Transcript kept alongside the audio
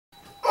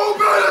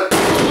Open the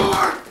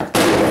door!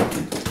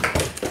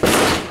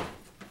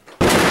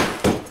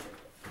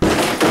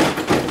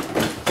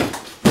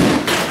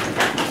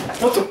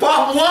 Want to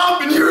pop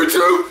lump in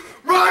YouTube?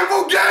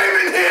 Rival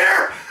gaming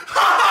here!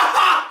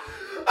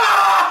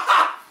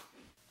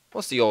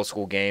 What's the old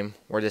school game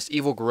where this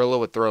evil gorilla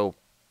would throw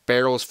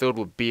barrels filled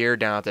with beer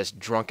down at this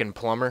drunken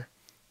plumber?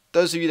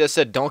 Those of you that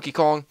said Donkey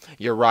Kong,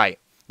 you're right.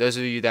 Those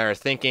of you that are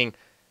thinking,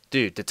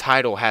 dude, the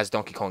title has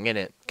Donkey Kong in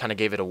it, kind of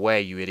gave it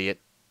away, you idiot.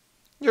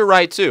 You're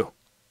right too.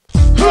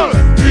 He's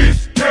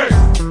the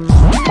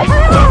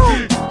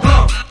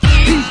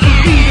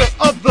leader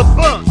of the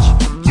bunch.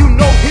 You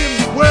know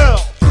him well.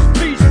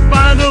 He's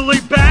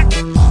finally back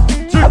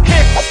to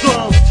kick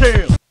some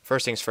tail.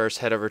 First things first,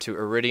 head over to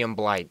Iridium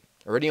Blight.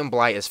 Iridium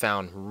Blight is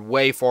found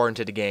way far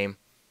into the game,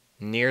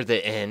 near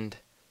the end.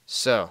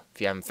 So,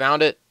 if you haven't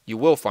found it, you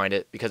will find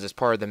it because it's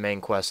part of the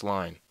main quest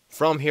line.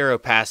 From Hero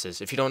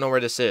Passes, if you don't know where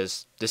this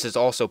is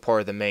also part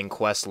of the main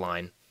quest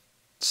line.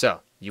 So,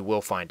 you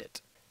will find it.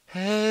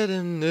 Head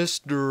in this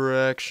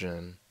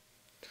direction.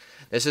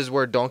 This is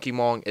where Donkey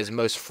Kong is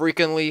most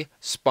frequently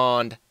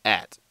spawned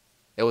at.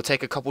 It will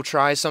take a couple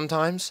tries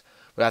sometimes,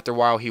 but after a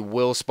while he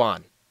will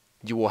spawn.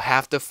 You will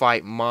have to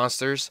fight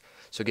monsters,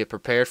 so get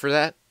prepared for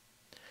that.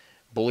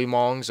 Bully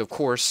Mongs, of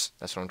course,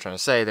 that's what I'm trying to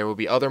say. There will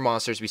be other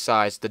monsters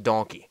besides the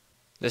donkey.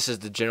 This is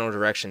the general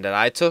direction that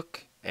I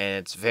took, and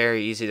it's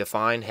very easy to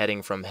find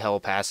heading from Hell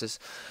Passes.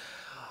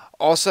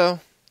 Also,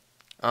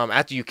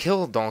 after you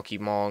kill Donkey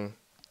Mong,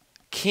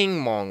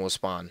 King Mong will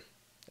spawn.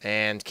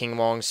 And King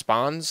Mong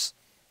spawns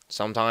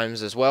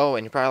sometimes as well,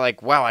 and you're probably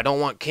like, wow, I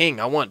don't want King,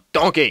 I want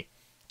Donkey.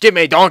 Give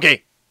me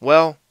Donkey.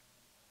 Well,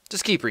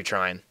 just keep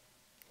retrying.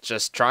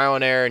 Just trial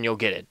and error and you'll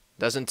get it.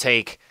 Doesn't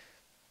take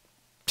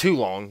too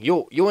long.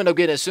 You'll end up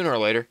getting it sooner or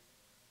later.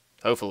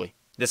 Hopefully.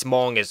 This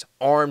Mong is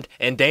armed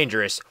and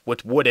dangerous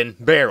with wooden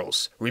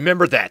barrels.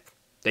 Remember that.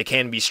 They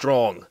can be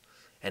strong,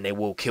 and they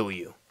will kill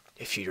you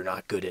if you're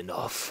not good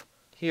enough.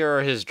 Here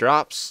are his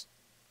drops,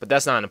 but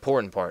that's not an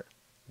important part.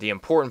 The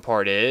important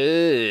part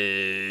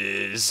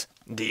is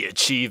the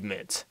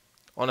achievement.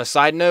 On a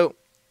side note,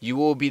 you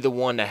will be the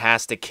one that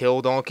has to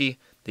kill Donkey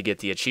to get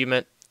the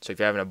achievement. So if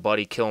you're having a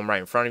buddy kill him right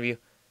in front of you,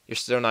 you're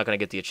still not going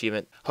to get the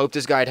achievement. Hope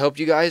this guide helped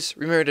you guys.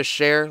 Remember to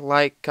share,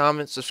 like,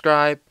 comment,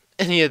 subscribe,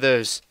 any of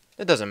those.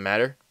 It doesn't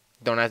matter.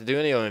 Don't have to do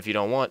any of them if you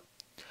don't want.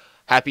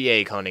 Happy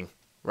egg hunting.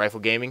 Rifle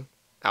Gaming,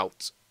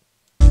 out.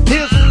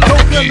 Here's a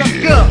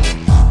coconut gun.